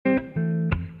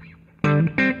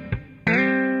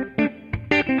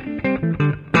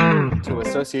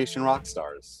Association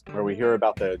Rockstars, where we hear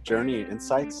about the journey and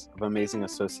insights of amazing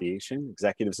association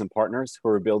executives and partners who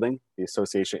are building the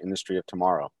association industry of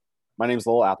tomorrow. My name is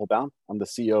Lowell Applebaum. I'm the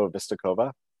CEO of Vistacova,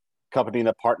 a company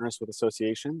that partners with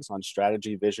associations on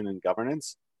strategy, vision, and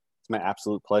governance. It's my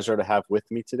absolute pleasure to have with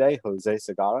me today Jose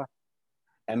Segarra,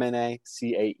 MNA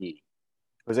CAE.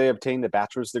 Jose obtained a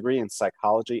bachelor's degree in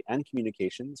psychology and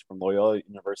communications from Loyola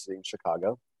University in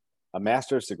Chicago, a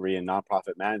master's degree in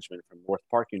nonprofit management from North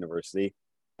Park University,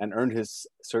 and earned his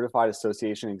Certified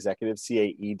Association Executive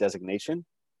CAE designation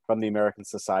from the American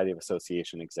Society of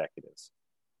Association Executives.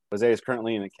 Jose is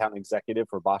currently an account executive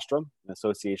for Bostrom, an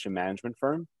association management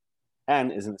firm,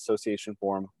 and is an association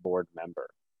forum board member.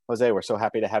 Jose, we're so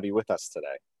happy to have you with us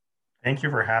today. Thank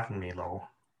you for having me, Lowell.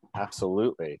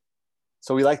 Absolutely.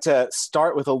 So we like to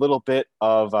start with a little bit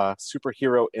of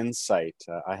superhero insight.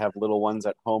 I have little ones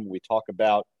at home. We talk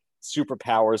about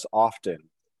superpowers often,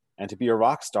 and to be a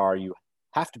rock star you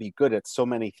have to be good at so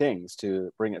many things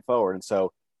to bring it forward. And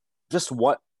so just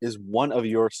what is one of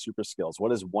your super skills?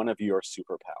 What is one of your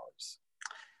superpowers?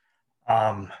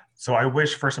 So I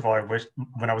wish, first of all,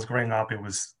 when I was growing up, it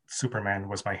was Superman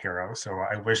was my hero. So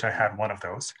I wish I had one of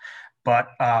those. But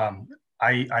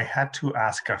I had to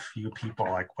ask a few people,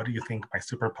 like, what do you think my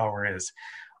superpower is?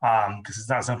 This is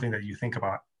not something that you think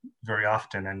about very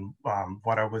often. And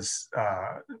what I was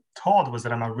told was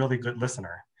that I'm a really good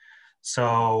listener.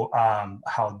 So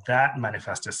how that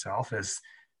manifests itself is,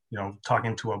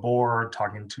 talking to a board,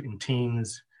 talking to in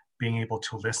teams, being able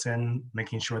to listen,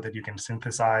 making sure that you can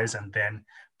synthesize and then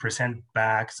present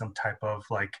back some type of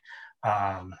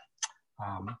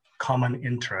common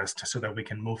interest so that we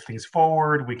can move things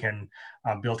forward. We can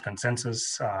build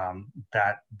consensus.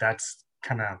 That's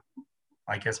kind of,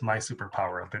 I guess, my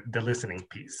superpower, the listening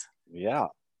piece. Yeah.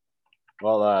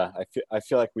 Well, I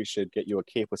feel like we should get you a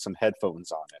cape with some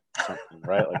headphones on it, something,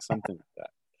 right? Like something like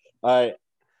that.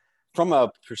 From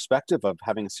a perspective of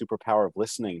having a superpower of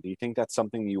listening, do you think that's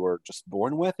something you were just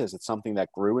born with? Is it something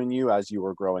that grew in you as you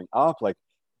were growing up? Like,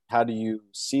 how do you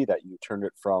see that you turned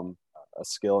it from a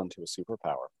skill into a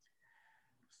superpower?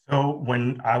 So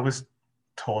when I was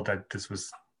told that this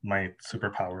was my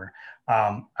superpower,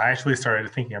 I actually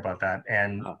started thinking about that.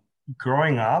 And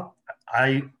growing up,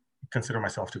 I consider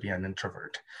myself to be an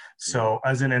introvert. So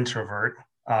as an introvert,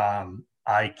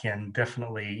 I can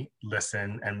definitely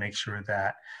listen and make sure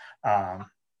that, I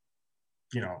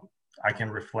can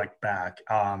reflect back.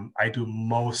 I do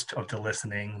most of the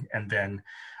listening and then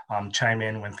chime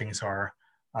in when things are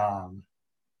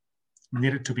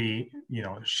needed to be,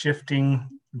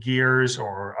 shifting gears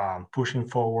or pushing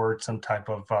forward some type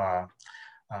of a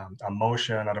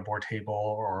motion at a board table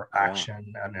or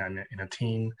action and in a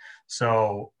team.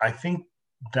 So I think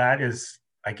that is,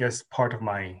 I guess, part of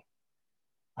my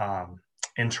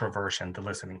introversion, the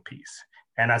listening piece.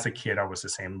 And as a kid, I was the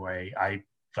same way.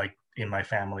 In my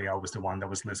family, I was the one that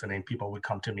was listening. People would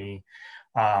come to me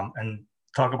and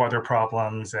talk about their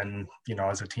problems and,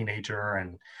 as a teenager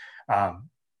and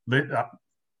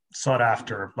sought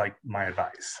after my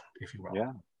advice, if you will.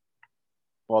 Yeah.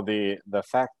 Well, the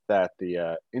fact that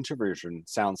the introversion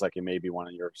sounds like it may be one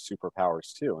of your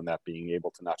superpowers too, and that being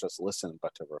able to not just listen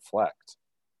but to reflect.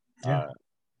 Yeah.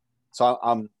 So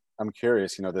I'm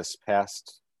curious. This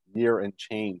past year and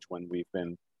change, when we've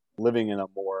been living in a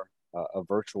more a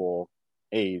virtual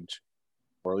age,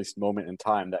 or at least moment in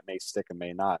time that may stick and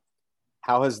may not.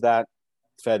 How has that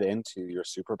fed into your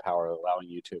superpower, allowing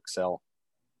you to excel?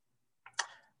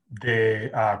 The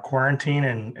quarantine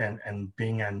and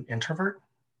being an introvert?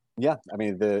 Yeah, I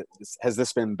mean, has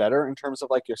this been better in terms of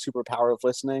your superpower of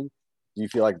listening? Do you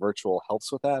feel like virtual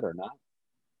helps with that or not?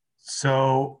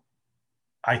 So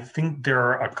I think there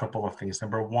are a couple of things.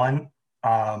 Number one,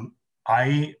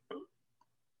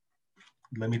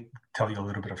 let me tell you a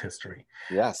little bit of history.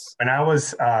 Yes. When I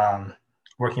was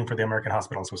working for the American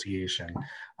Hospital Association,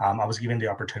 I was given the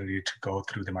opportunity to go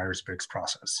through the Myers-Briggs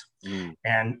process.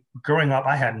 And growing up,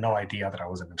 I had no idea that I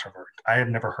was an introvert. I had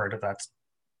never heard of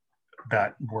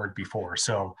that word before.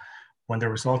 So when the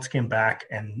results came back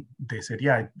and they said,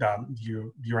 you're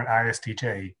an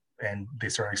ISTJ, and they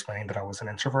started explaining that I was an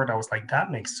introvert, I was like,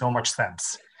 that makes so much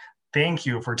sense. Thank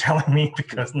you for telling me,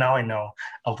 because now I know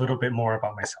a little bit more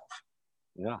about myself.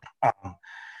 Yeah.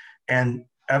 And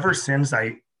ever since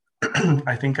I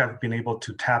think I've been able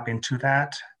to tap into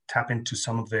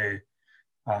some of the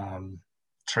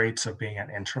traits of being an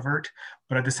introvert.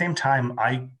 But at the same time,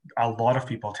 a lot of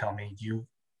people tell me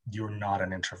you're not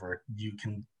an introvert. You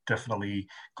can definitely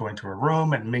go into a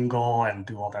room and mingle and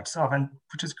do all that stuff, and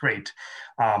which is great.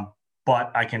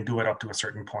 But I can do it up to a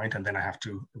certain point, and then I have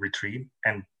to retreat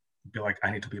and be like,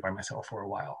 I need to be by myself for a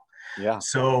while. Yeah.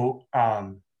 So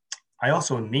I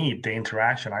also need the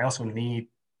interaction. I also need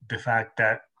the fact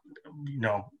that, you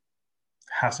know,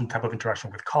 have some type of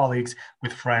interaction with colleagues,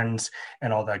 with friends,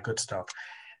 and all that good stuff.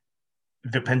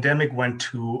 The pandemic went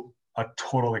to a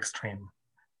total extreme,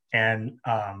 and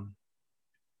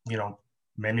you know,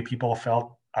 many people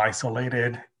felt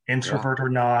isolated, Yeah. introvert or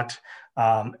not.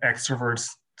 Extroverts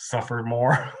suffered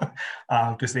more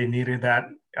because they needed that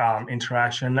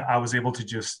interaction. I was able to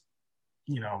just,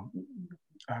 you know,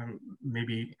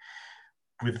 maybe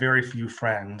with very few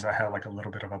friends, I had like a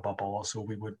little bit of a bubble. So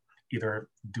we would either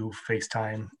do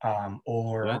FaceTime Yeah.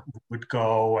 or would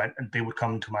go and they would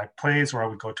come to my place or I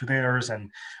would go to theirs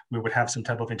and we would have some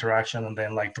type of interaction. And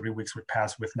then like 3 weeks would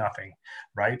pass with nothing.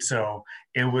 Right. So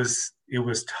it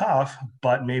was tough,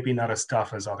 but maybe not as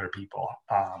tough as other people,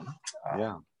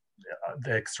 Yeah.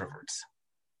 the extroverts.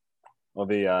 Well,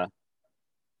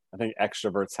 I think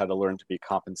extroverts had to learn to be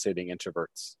compensating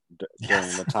introverts during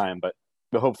Yes. the time, but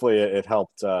hopefully it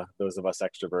helped those of us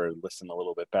extroverted listen a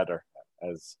little bit better,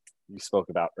 as you spoke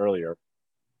about earlier.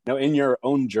 Now, in your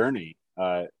own journey,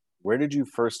 where did you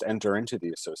first enter into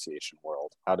the association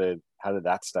world? How did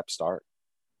that step start?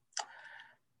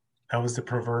 That was the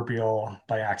proverbial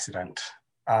by accident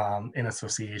in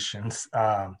associations.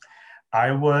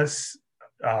 I was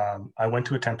I went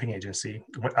to a temping agency.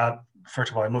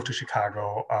 First of all, I moved to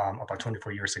Chicago about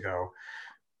 24 years ago.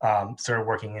 Started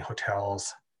working in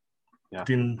hotels. Yeah.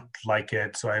 Didn't like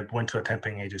it, so I went to a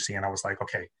temping agency, and I was like,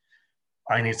 okay,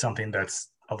 I need something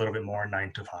that's a little bit more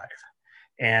 9 to 5.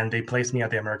 And they placed me at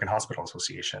the American Hospital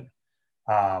Association,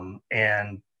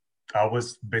 and I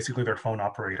was basically their phone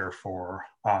operator for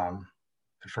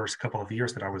the first couple of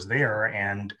years that I was there,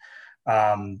 and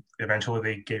eventually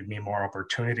they gave me more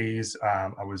opportunities.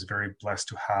 I was very blessed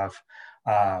to have,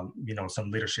 some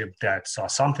leadership that saw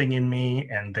something in me,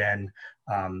 and then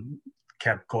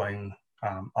kept going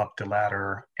up the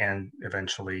ladder. And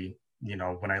eventually,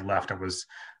 when I left, I was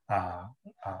uh,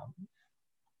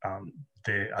 um,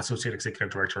 the associate executive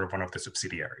director of one of the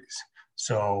subsidiaries.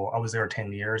 So I was there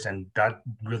 10 years, and that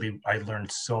really, I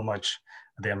learned so much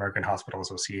at the American Hospital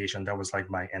Association. That was like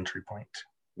my entry point.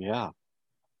 Yeah.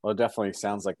 Well, it definitely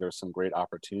sounds like there's some great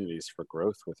opportunities for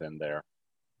growth within there.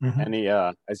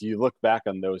 Mm-hmm. As you look back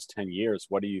on those 10 years,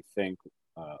 what do you think,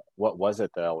 what was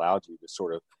it that allowed you to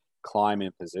sort of climb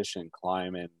in position,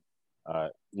 climb in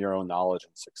your own knowledge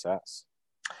and success?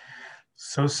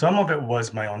 So some of it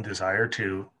was my own desire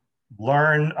to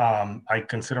learn. I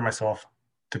consider myself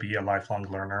to be a lifelong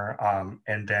learner.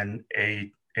 And then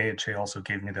AHA also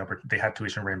gave me they had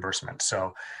tuition reimbursement.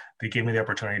 So they gave me the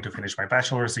opportunity to finish my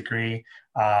bachelor's degree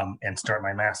and start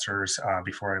my master's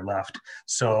before I left.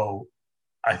 So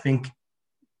I think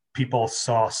people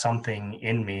saw something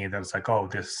in me that was like, oh,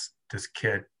 this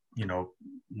kid,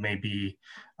 may be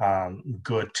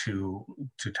good to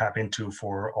tap into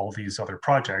for all these other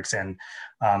projects. And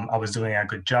I was doing a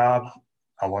good job.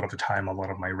 A lot of the time, a lot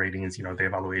of my ratings, the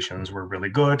evaluations were really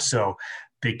good. So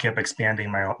they kept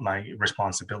expanding my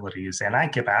responsibilities, and I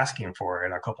kept asking for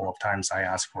it. A couple of times, I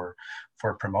asked for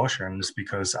promotions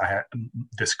because I had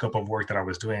the scope of work that I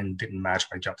was doing didn't match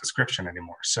my job description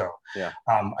anymore. So Yeah.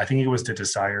 I think it was the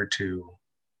desire to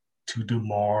do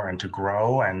more and to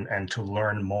grow and to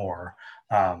learn more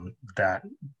that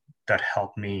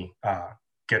helped me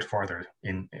get farther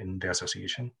in the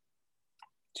association.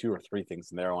 Two or three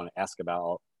things in there I want to ask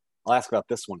about. I'll ask about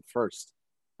this one first.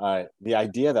 The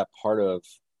idea that part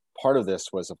of this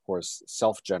was, of course,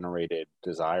 self-generated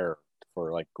desire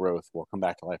for like growth. We'll come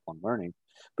back to lifelong learning,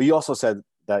 but you also said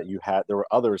that there were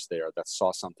others there that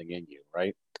saw something in you,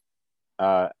 right?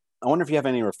 I wonder if you have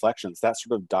any reflections, that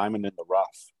sort of diamond in the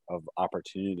rough of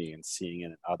opportunity and seeing it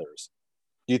in others.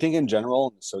 Do you think in general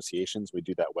in associations we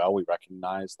do that well? We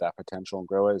recognize that potential and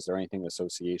grow it. Is there anything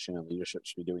association and leadership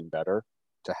should be doing better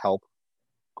to help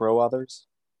grow others?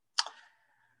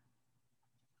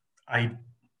 I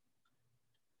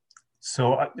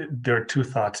so there are two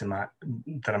thoughts that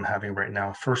I'm having right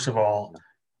now. First of all,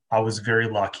 I was very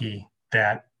lucky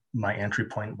that my entry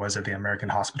point was at the American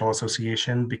Hospital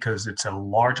Association because it's a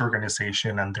large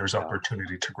organization and there's Yeah.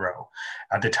 opportunity to grow.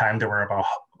 At the time, there were about,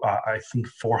 I think,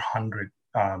 400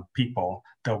 people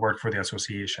that work for the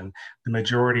association. The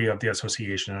majority of the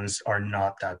associations are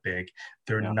not that big.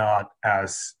 They're Yeah. not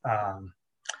as,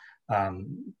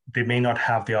 they may not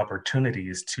have the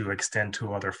opportunities to extend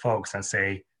to other folks and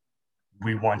say,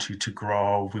 we want you to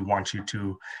grow, we want you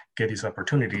to get these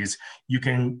opportunities. You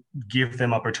can give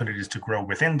them opportunities to grow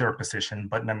within their position,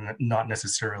 but not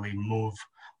necessarily move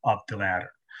up the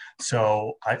ladder.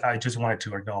 So I just wanted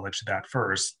to acknowledge that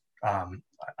first. I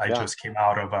Yeah. just came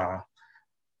out of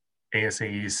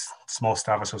ASAE's Small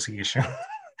Staff Association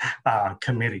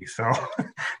committee. So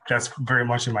that's very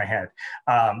much in my head.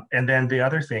 And then the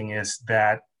other thing is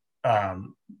that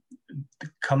um,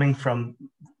 coming from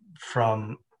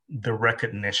the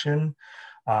recognition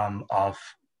of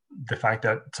the fact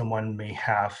that someone may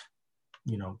have,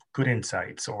 good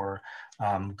insights or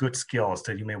good skills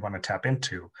that you may want to tap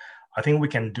into. I think we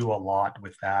can do a lot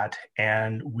with that,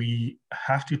 and we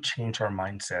have to change our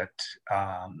mindset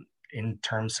in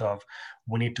terms of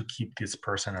we need to keep this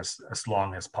person as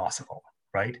long as possible,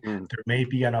 right? There may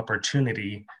be an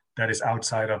opportunity that is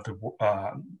outside of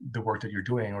the work that you're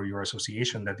doing or your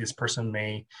association that this person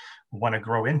may want to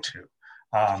grow into.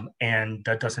 And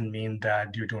that doesn't mean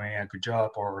that you're doing a good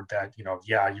job or that, you're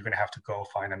going to have to go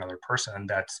find another person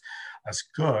that's as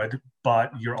good,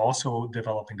 but you're also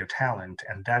developing the talent.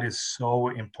 And that is so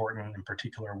important, in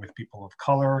particular with people of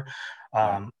color,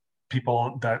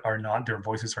 people that are not, their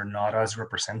voices are not as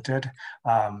represented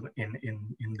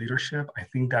in leadership. I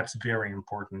think that's very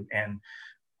important. And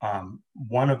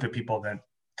one of the people that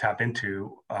tap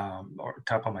into or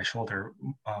tap on my shoulder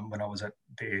when I was at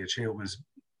the AHA was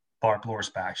Barb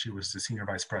Lorsbach. She was the senior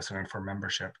vice president for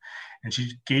membership, and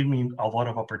she gave me a lot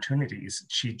of opportunities.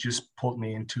 She just pulled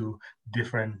me into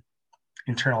different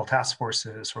internal task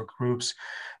forces or groups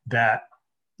that,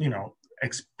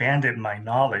 expanded my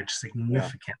knowledge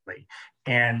significantly.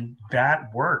 And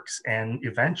that works. And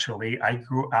eventually I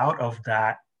grew out of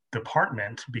that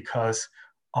department because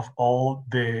of all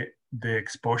the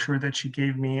exposure that she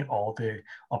gave me, all the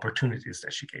opportunities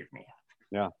that she gave me.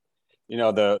 Yeah.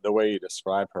 The way you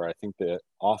describe her, I think that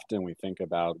often we think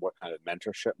about what kind of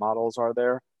mentorship models are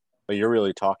there, but you're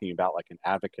really talking about like an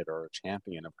advocate or a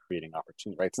champion of creating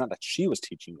opportunity, right? It's not that she was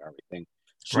teaching you everything.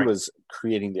 She was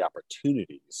creating the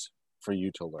opportunities for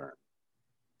you to learn.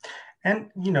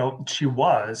 And, she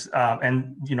was,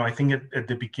 and, I think at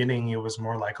the beginning, it was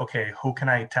more like, okay, who can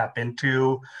I tap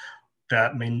into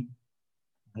that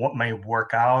what may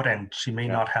work out? And she may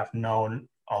not have known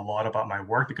a lot about my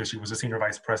work because she was a senior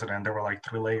vice president. There were like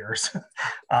 3 layers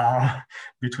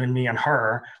between me and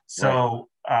her. So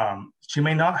she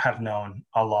may not have known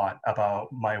a lot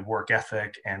about my work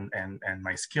ethic and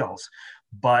my skills,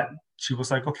 but she was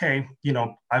like, okay,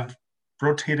 I've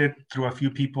rotated through a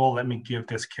few people. Let me give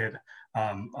this kid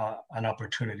an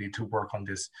opportunity to work on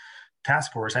this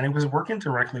task force. And it was working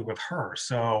directly with her.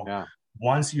 So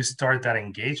once you start that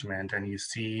engagement and you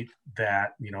see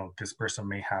that, this person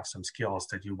may have some skills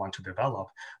that you want to develop,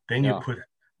 then you put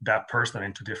that person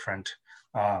into different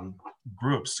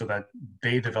groups so that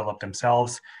they develop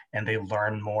themselves and they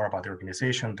learn more about the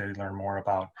organization, they learn more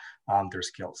about their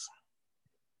skills.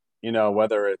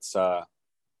 Whether it's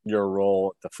your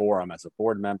role at the forum as a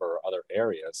board member or other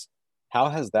areas, how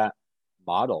has that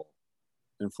model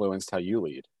influenced how you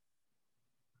lead?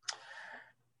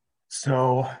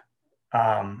 So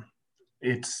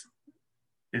it's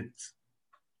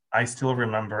I still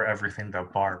remember everything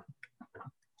that Barb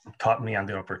taught me on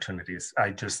the opportunities.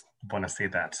 I just want to say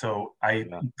that. So I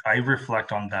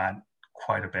reflect on that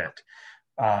quite a bit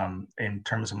in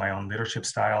terms of my own leadership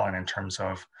style and in terms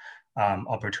of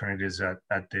opportunities at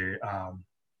the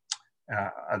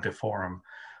forum.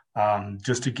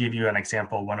 Just to give you an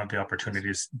example, one of the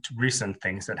opportunities, recent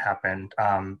things that happened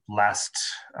last,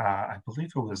 I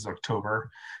believe it was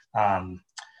October,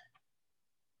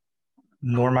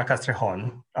 Norma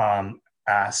Castrejon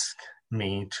asked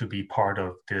me to be part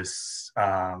of this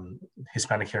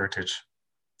Hispanic Heritage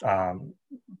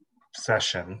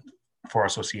session for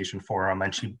Association Forum,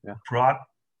 and she brought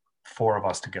 4 of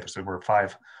us together, so we're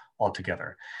 5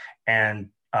 altogether. And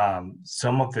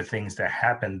some of the things that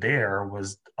happened there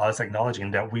was us acknowledging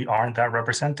that we aren't that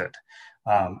represented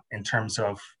in terms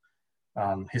of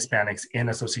Hispanics in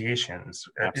associations.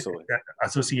 Absolutely.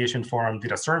 Association Forum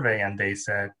did a survey and they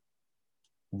said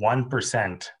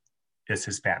 1% is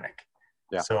Hispanic.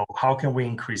 So how can we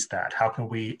increase that? How can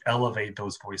we elevate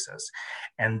those voices?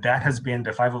 And that has been,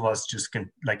 the 5 of us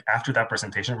after that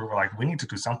presentation, we were like, we need to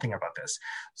do something about this.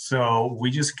 So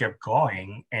we just kept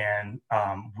going and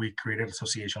we created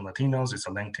Association Latinos. It's a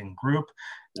LinkedIn group.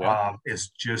 It's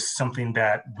just something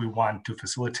that we want to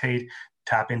facilitate,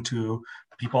 tap into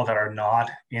people that are not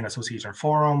in Association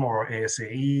Forum or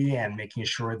ASAE, and making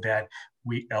sure that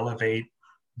we elevate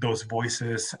those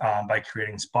voices by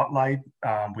creating Spotlight.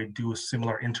 We do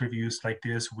similar interviews like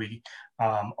this. We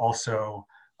also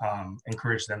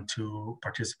encourage them to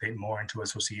participate more into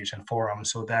Association Forum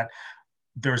so that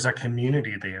there's a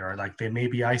community there. Like, they may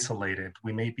be isolated.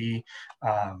 We may be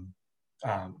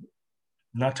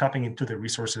not tapping into the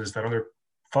resources that other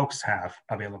folks have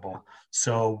available.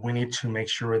 So we need to make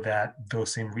sure that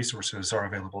those same resources are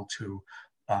available to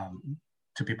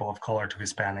to people of color, to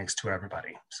Hispanics, to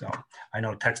everybody. So I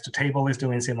know Text to Table is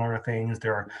doing similar things.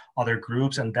 There are other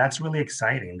groups, and that's really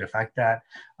exciting. The fact that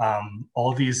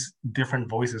all these different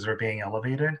voices are being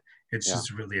elevated, it's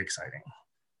just really exciting.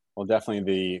 Well, definitely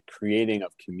the creating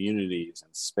of communities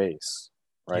and space,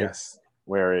 right? Yes.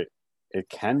 Where it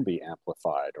can be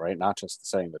amplified, right? Not just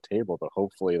setting the table, but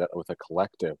hopefully that with a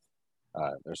collective,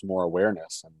 there's more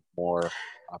awareness and more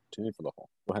opportunity for the whole.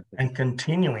 Go ahead. And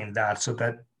continuing that so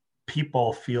that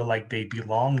people feel like they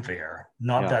belong there,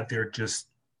 not that they're just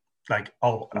like,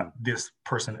 this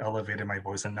person elevated my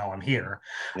voice and now I'm here.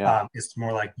 It's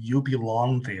more like you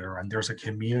belong there and there's a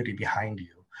community behind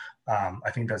you.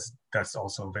 I think that's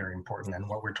also very important and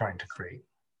what we're trying to create.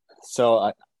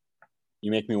 So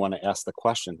you make me want to ask the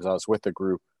question, because I was with a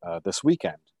group this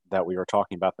weekend that we were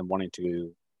talking about them wanting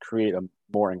to create a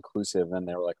more inclusive and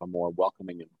they were like a more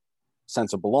welcoming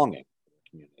sense of belonging in the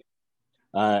community.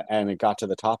 And it got to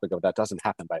the topic of that doesn't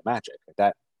happen by magic.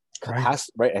 That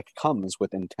it comes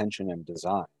with intention and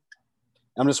design.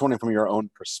 I'm just wondering from your own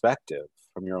perspective,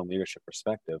 from your own leadership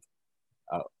perspective,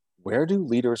 where do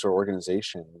leaders or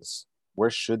organizations, where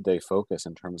should they focus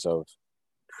in terms of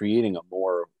creating a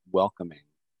more welcoming,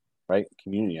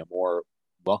 community, a more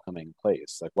welcoming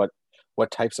place? Like what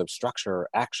types of structure, or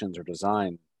actions, or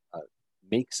design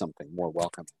make something more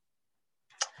welcoming?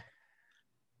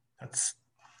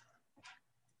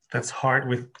 That's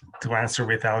hard to answer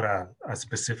without a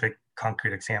specific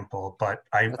concrete example, but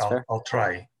I'll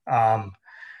try. I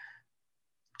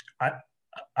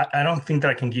don't think that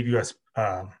I can give you a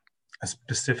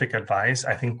specific advice.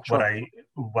 I think what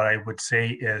I would say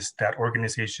is that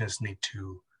organizations need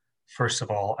to, first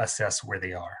of all, assess where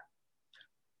they are.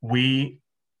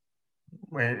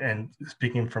 And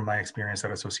speaking from my experience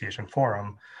at Association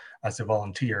Forum as a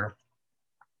volunteer,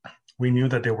 we knew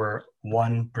that there were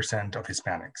 1% of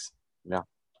Hispanics. Yeah.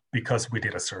 Because we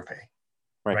did a survey.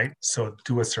 Right? So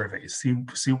do a survey, see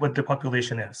what the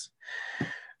population is.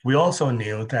 We also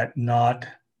knew that not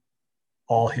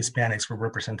all Hispanics were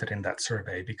represented in that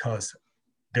survey because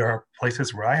there are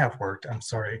places where I have worked,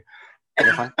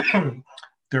 there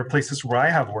are places where I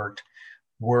have worked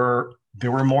where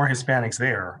there were more Hispanics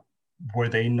there. Were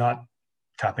they not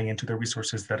tapping into the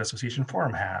resources that Association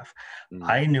Forum have?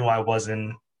 I knew I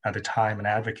wasn't at the time an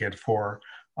advocate for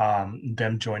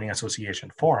them joining Association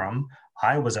Forum.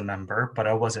 I was a member, but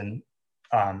I wasn't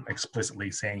explicitly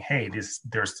saying, hey,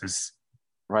 there's this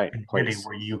community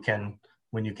where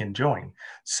you can join.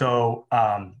 So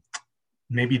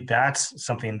maybe that's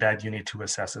something that you need to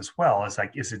assess as well. It's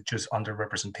like, is it just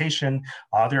underrepresentation?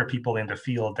 Are there people in the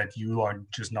field that you are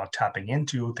just not tapping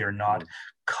into? They're not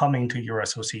coming to your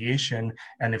association?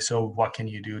 And if so, what can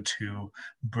you do to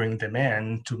bring them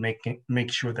in to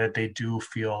make sure that they do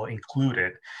feel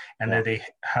included and that they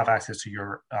have access to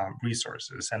your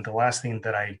resources? And the last thing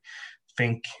that I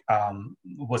think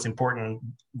was important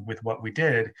with what we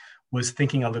did was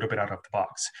thinking a little bit out of the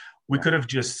box. We could have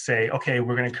just say, okay,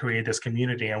 we're going to create this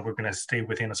community and we're going to stay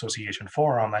within Association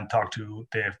Forum and talk to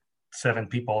the 7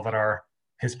 people that are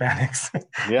Hispanics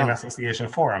in Association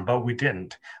Forum, but we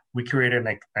didn't. We created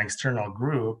an external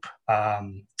group, a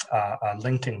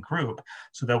LinkedIn group,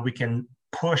 so that we can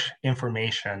push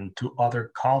information to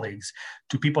other colleagues,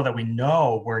 to people that we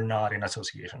know were not in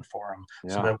Association Forum,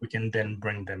 so that we can then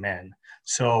bring them in.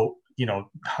 So,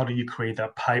 how do you create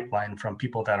that pipeline from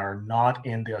people that are not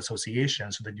in the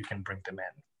association so that you can bring them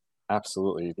in?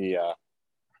 Absolutely.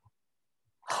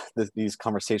 These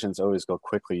conversations always go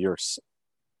quickly.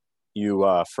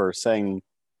 You for saying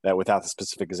that without the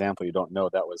specific example, you don't know,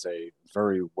 that was a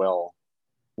very well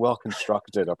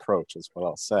constructed approach, is what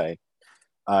I'll say.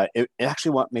 It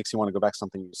actually makes you want to go back to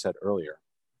something you said earlier.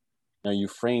 You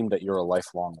framed that you're a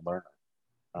lifelong learner,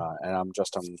 and I'm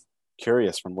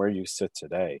curious, from where you sit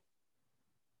today,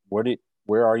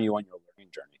 where are you on your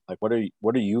learning journey? Like, what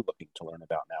are you looking to learn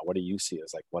about now? What do you see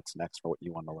as like what's next for what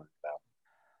you want to learn about?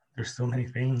 There's so many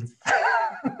things.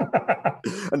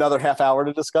 Another half hour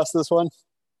to discuss this one.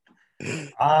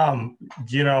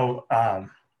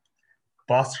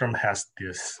 Bostrom has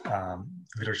this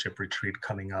leadership retreat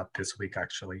coming up this week,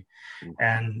 actually,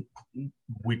 and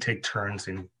we take turns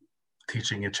in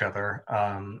teaching each other.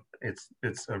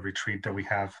 It's a retreat that we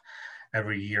have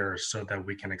every year so that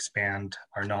we can expand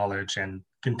our knowledge and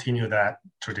continue that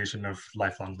tradition of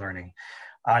lifelong learning.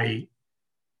 There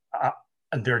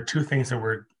are 2 things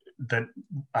that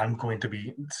I'm going to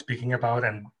be speaking about,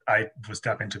 and I will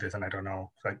step into this, and I don't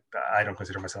know, I don't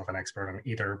consider myself an expert on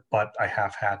either, but I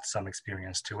have had some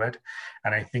experience to it.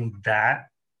 And I think that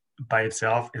by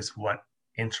itself is what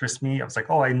interests me. I was like,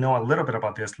 oh, I know a little bit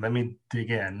about this. Let me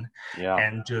dig in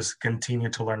and just continue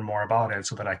to learn more about it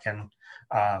so that I can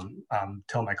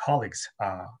tell my colleagues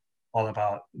all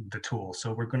about the tool.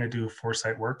 So we're going to do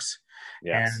Foresight Works.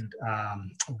 Yes.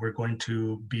 And we're going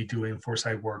to be doing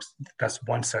Foresight Works. That's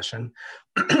one session.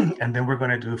 And then we're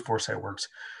going to do Foresight Works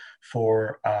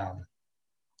for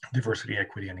diversity,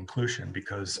 equity, and inclusion,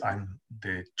 because I'm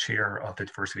the chair of the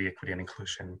Diversity, Equity, and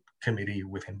Inclusion Committee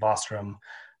within Bostrom.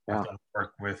 I've done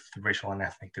work with racial and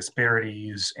ethnic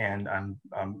disparities, and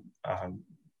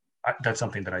that's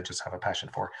something that I just have a passion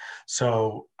for.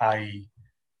 So I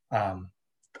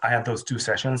have those two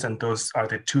sessions, and those are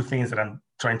the two things that I'm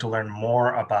trying to learn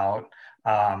more about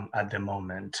at the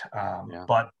moment.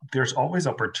 But there's always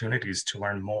opportunities to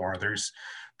learn more. There's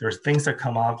things that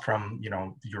come up from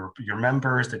your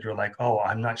members that you're like, oh,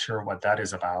 I'm not sure what that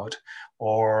is about,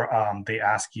 or they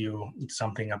ask you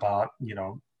something about,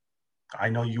 I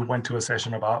know you went to a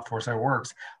session about Foresight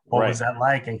Works. What was that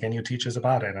like? And can you teach us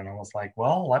about it? And I was like,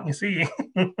 well, let me see.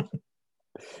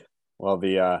 Well,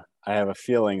 I have a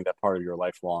feeling that part of your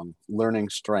lifelong learning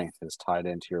strength is tied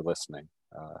into your listening,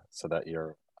 so that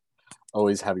you're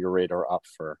always have your radar up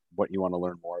for what you want to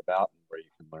learn more about and where you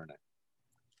can learn it.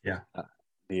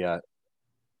 Yeah.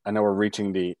 I know we're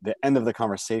reaching the end of the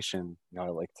conversation. I'd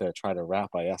like to try to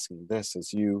wrap by asking this: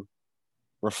 as you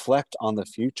reflect on the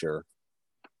future,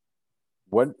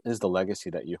 what is the legacy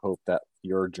that you hope that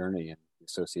your journey in the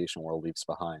association world leaves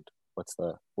behind? What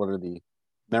are the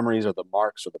memories or the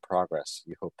marks or the progress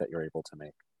you hope that you're able to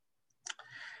make?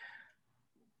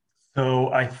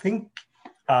 So I think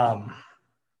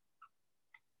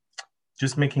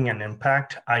just making an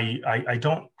impact. I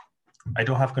don't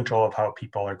have control of how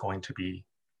people are going to be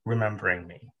remembering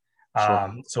me.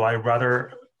 Sure. So I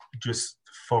rather just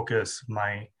focus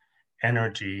my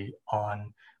energy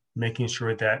on making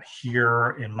sure that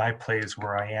here in my place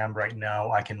where I am right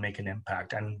now, I can make an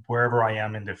impact, and wherever I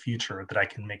am in the future that I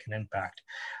can make an impact.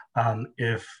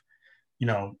 If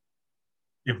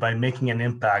by making an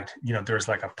impact, there's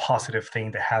like a positive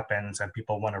thing that happens and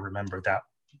people want to remember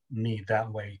me that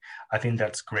way, I think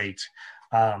that's great.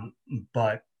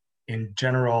 But in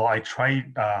general, I try,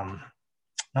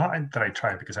 not that I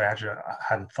tried because I actually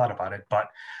hadn't thought about it, but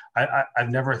I've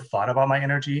never thought about my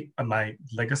energy, my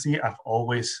legacy. I've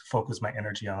always focused my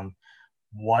energy on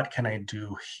what can I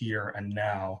do here and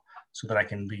now so that I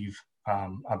can leave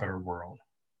a better world.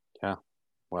 Yeah,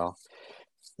 well,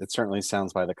 it certainly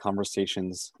sounds by the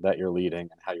conversations that you're leading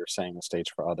and how you're setting the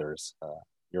stage for others.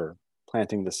 You're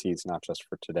planting the seeds, not just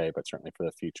for today, but certainly for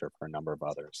the future for a number of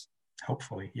others.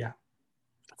 Hopefully, yeah.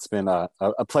 It's been a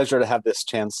pleasure to have this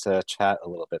chance to chat a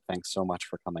little bit. Thanks so much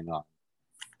for coming on.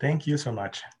 Thank you so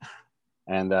much.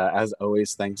 And as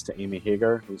always, thanks to Amy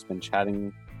Hager, who's been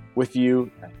chatting with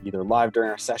you either live during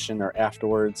our session or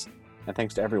afterwards. And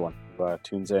thanks to everyone who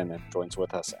tunes in and joins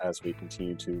with us as we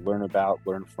continue to learn about,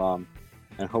 learn from,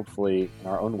 and hopefully in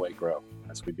our own way grow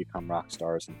as we become rock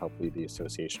stars and help lead the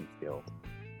association field.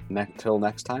 Till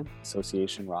next time,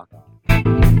 Association Rock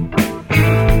On.